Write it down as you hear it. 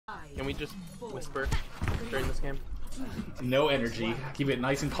Can we just whisper during this game? No energy. Keep it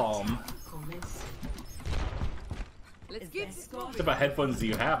nice and calm. What about headphones do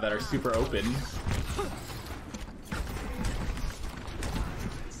you have that are super open?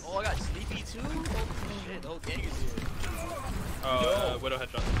 Oh, I got sleepy too? Oh shit, oh dang you dude. Widow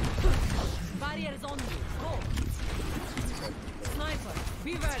headshot. Barrier is on you. Go. Sniper,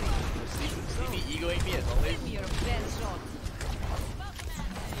 be ready. Sleepy egoing me as always. Give me your best shot.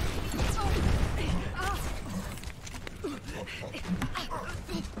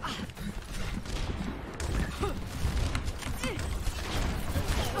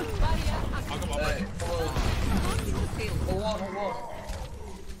 I'll come up. Hold on.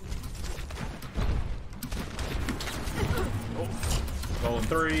 Rolling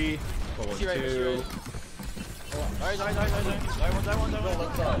 3, rolling 2. Sorry.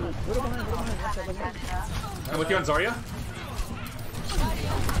 One. I'm with you on Zarya.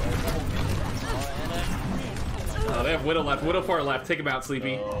 Oh, they have Widow left. Widow 4 left. Take him out,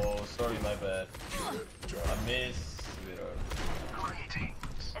 Sleepy. Oh, sorry, my bad. I missed Widow.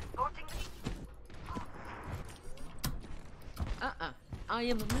 I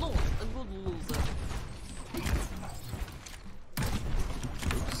am not a good loser.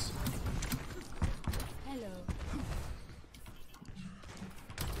 Oops. Hello.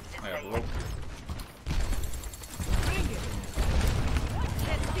 I have rope. Bring it.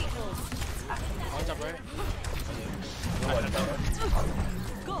 Let's be close. What's up, right?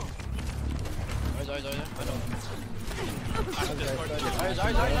 Go. Sorry. I don't.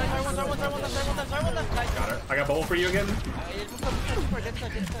 Got her. I got bubble for you again.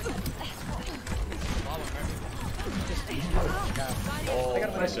 Oh,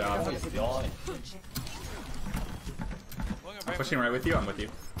 Nice job. I'm pushing right with you. I'm with you.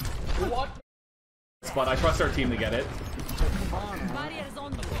 What? Spot. I trust our team to get it. Barrier is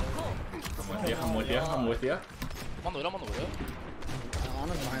on you. Go. I'm with you. I'm on the window.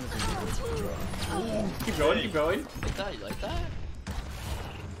 Keep going. You like that?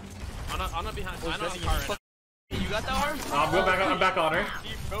 Ana behind. Ana on car right now. You got that arm? I'm back on her.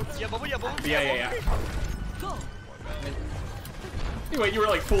 Yeah, bubble. Yeah. Go. Anyway, you were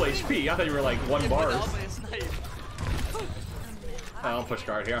like full HP. I thought you were like 1 bars. I'll push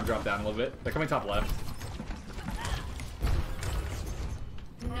guard here. I'm dropped down a little bit. They're coming top left.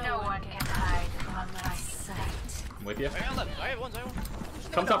 No one can hide from my sight. I'm with you. I have one.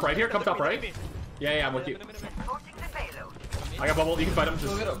 Come top right here. Come top right. Yeah, I'm with you. I got bubble. You can fight him.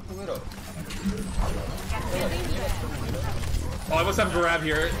 Just... Oh, I must have grab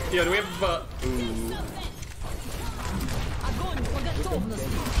here. Yeah, do we have? Ooh.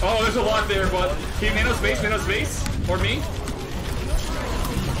 Oh, there's a lot there, but can you nano space, or me?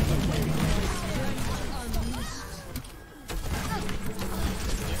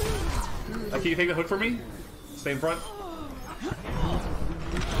 Can you take the hook for me? Stay in front.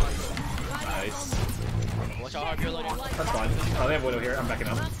 Nice. Watch out, Harbleu loading. That's fine. Oh, they have Widow here. I'm backing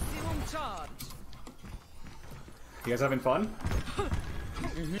up. You guys having fun?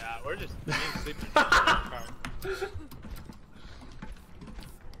 Yeah, we're just sleeping.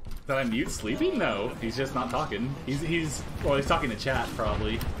 Did I mute Sleepy? No, he's just not talking. He's talking to chat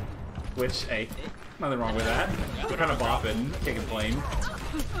probably. Which, hey, nothing wrong with that. We're kind of bopping. Can't complain.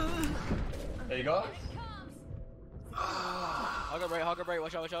 There you go. Hog up right,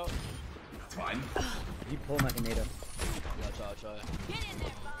 watch out. It's fine. You pull like a native. Yeah, I'll try.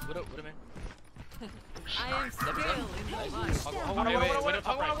 What up, man? I am still in my mind.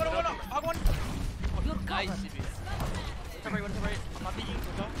 Hog one. Nice. Top right. I'm not peeking.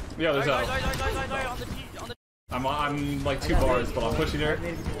 Yeah, there's on the I'm like 2 bars, but I'm pushing her.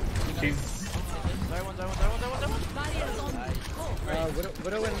 She's.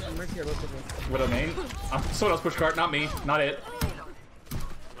 Widow and Mercy are both with Widow main. Someone else push cart, not me. Not it.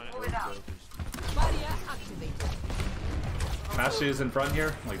 Mash is in front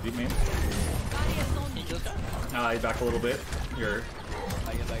here, like deep main. You back a little bit. You're.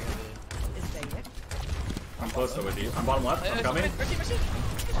 I'm close to with you. I'm bottom left. I'm coming.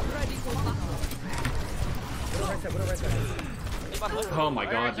 Oh my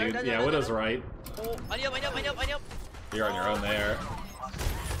god, dude. Yeah, Widow's right. I need up. You're on your own there.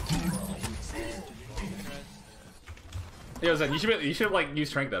 Yo, Zen, you should like use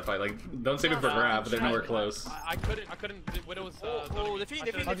strength that fight. Like, don't save it for grab, but they're nowhere close. I couldn't. Widow was. They're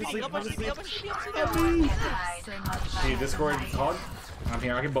feeding. See, Discord hog. I'm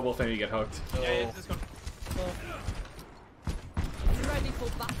here. I can bubble if any of you get hooked. Yeah, it's just going. Ready for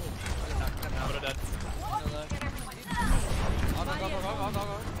battle. Widow dead.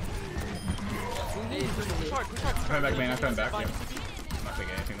 Push hard. I'm coming back, man. I'm coming back. Yeah. I'm not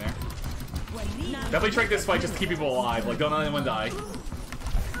taking anything there. Definitely trick this fight just to keep people alive. Like, don't let anyone die.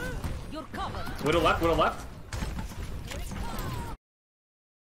 You're covered. Widow left, Widow left.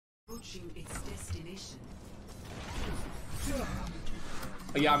 Approaching its destination.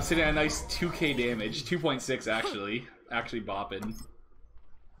 Yeah, I'm sitting at a nice 2k damage. 2.6 actually. Actually bopping.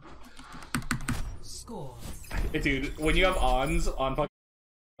 Score. Dude, when you have ons on fucking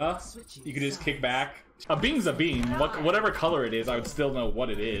you can just kick back. A beam's a beam. Whatever color it is, I would still know what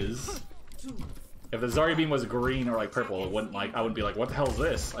it is. If the Zarya beam was green or like purple, it wouldn't like I wouldn't be like, what the hell is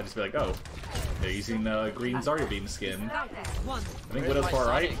this? I'd just be like, oh, they're using the green Zarya beam skin. I think Widow's far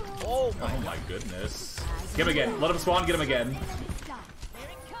right. Oh my goodness. Get him again. Let him spawn, get him again.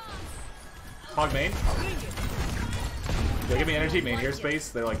 Hog main. Yeah, give me energy, main here, space.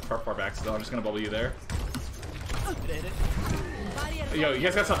 They're like far back, so I'm just gonna bubble you there. Yo, you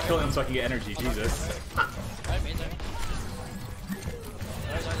guys gotta stop killing him so I can get energy, Jesus.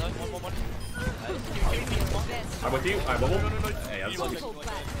 I'm with you, I bubble. Hey, that's sweet.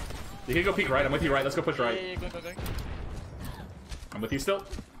 You can go peek right, I'm with you right, let's go push right. I'm with you still.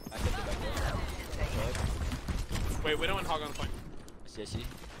 Wait, we don't want Hog on the point.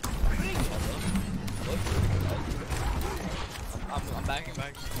 I'm backing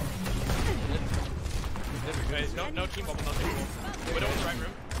back. Guys, no team bubble, no team bubble. We don't want the right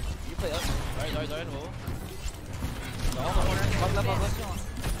room. You play up. Alright.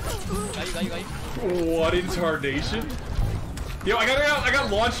 Got you. What in tarnation? Yo, I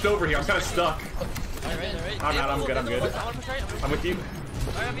got launched over here. I'm kind of stuck. Alright. I'm not. I'm good. I'm good. I'm with you.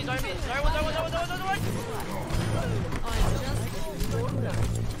 Sorry.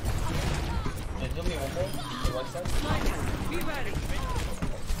 Give me one more. The right side. Be ready.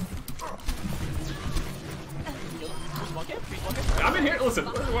 I'm in here. Listen,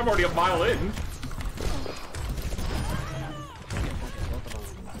 I'm already a mile in.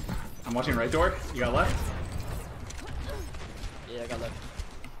 I'm watching right door. You got left? Yeah, I got left.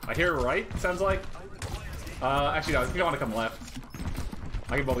 I hear right, sounds like. Actually, no, you don't want to come left.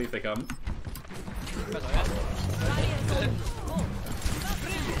 I can bubble you if they come.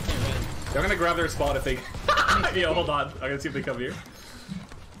 They're gonna grab their spot if they... Yo, hold on. I'm gonna see if they come here.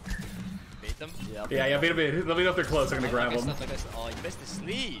 Bait them? Yeah, bait them in. Let me know if they're close. I'm gonna grab them. Oh, you missed the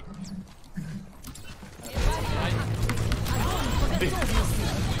sleep.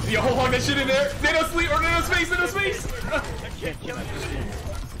 Yo, hold on, that shit in there. Nano sleep or nano space.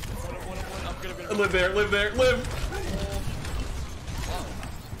 Live there.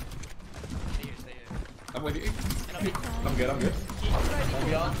 I'm with you. I'm good. Hold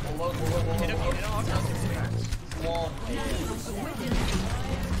on. Come on.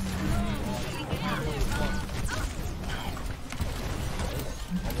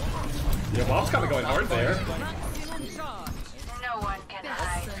 Yeah, Bob's kind of going hard there. No one can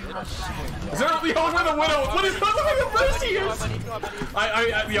hide from my sight. Is there a Leon with a Widow? What is the mercy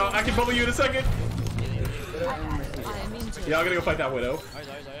is? Yo, I can bubble you in a second. Yeah, I'm gonna go fight that Widow.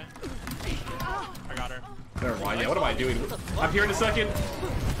 I got her. Never mind. Yeah, what am I doing? I'm here in a second.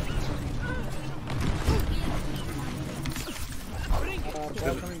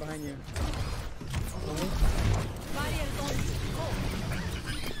 Ball coming behind you.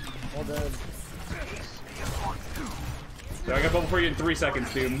 All dead. Yeah, I got bubble for you in 3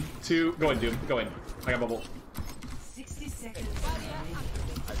 seconds, Doom. Go in, Doom. Go in. I got bubble. 60 seconds.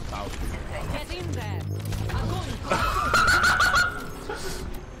 Get in there.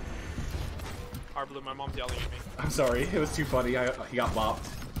 Harbleu, my mom's yelling at me. I'm sorry. It was too funny. He got bopped.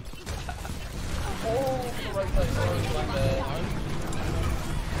 Oh, the right side.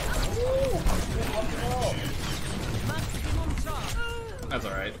 That's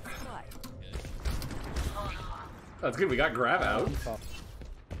alright. That's good. We got grab out.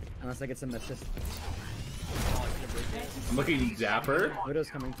 Unless I get some assist. I'm looking dapper. Widow's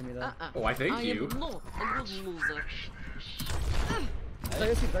coming to me though. Oh, I thank you. am not a good loser.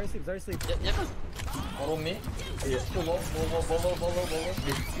 Zarya sleep. Yep. Follow me. Yeah. Bolo.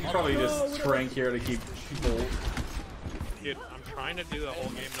 You probably just shrank here to keep people. Dude, I'm trying to do the whole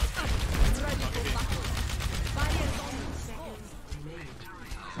game.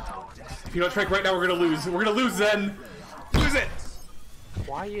 If you don't trank right now, we're gonna lose. We're gonna lose, Zen. Lose it.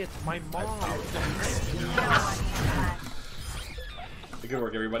 Quiet, my mom. Good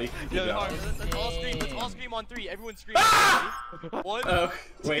work, everybody. Good Yeah, job. let's all scream on 3. Everyone scream. Ah! 1,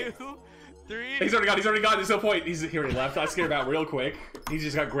 Wait. 2, 3. He's already gone. There's no point. He already left. I scared him out real quick. He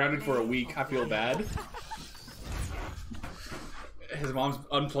just got grounded for a week. I feel bad. His mom's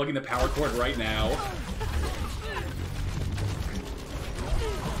unplugging the power cord right now.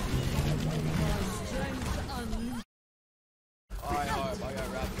 Alright, I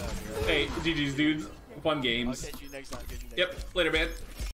got wrapped up here. Hey, GG's dudes. Fun I'll games. catch you next time. Yep, later, man.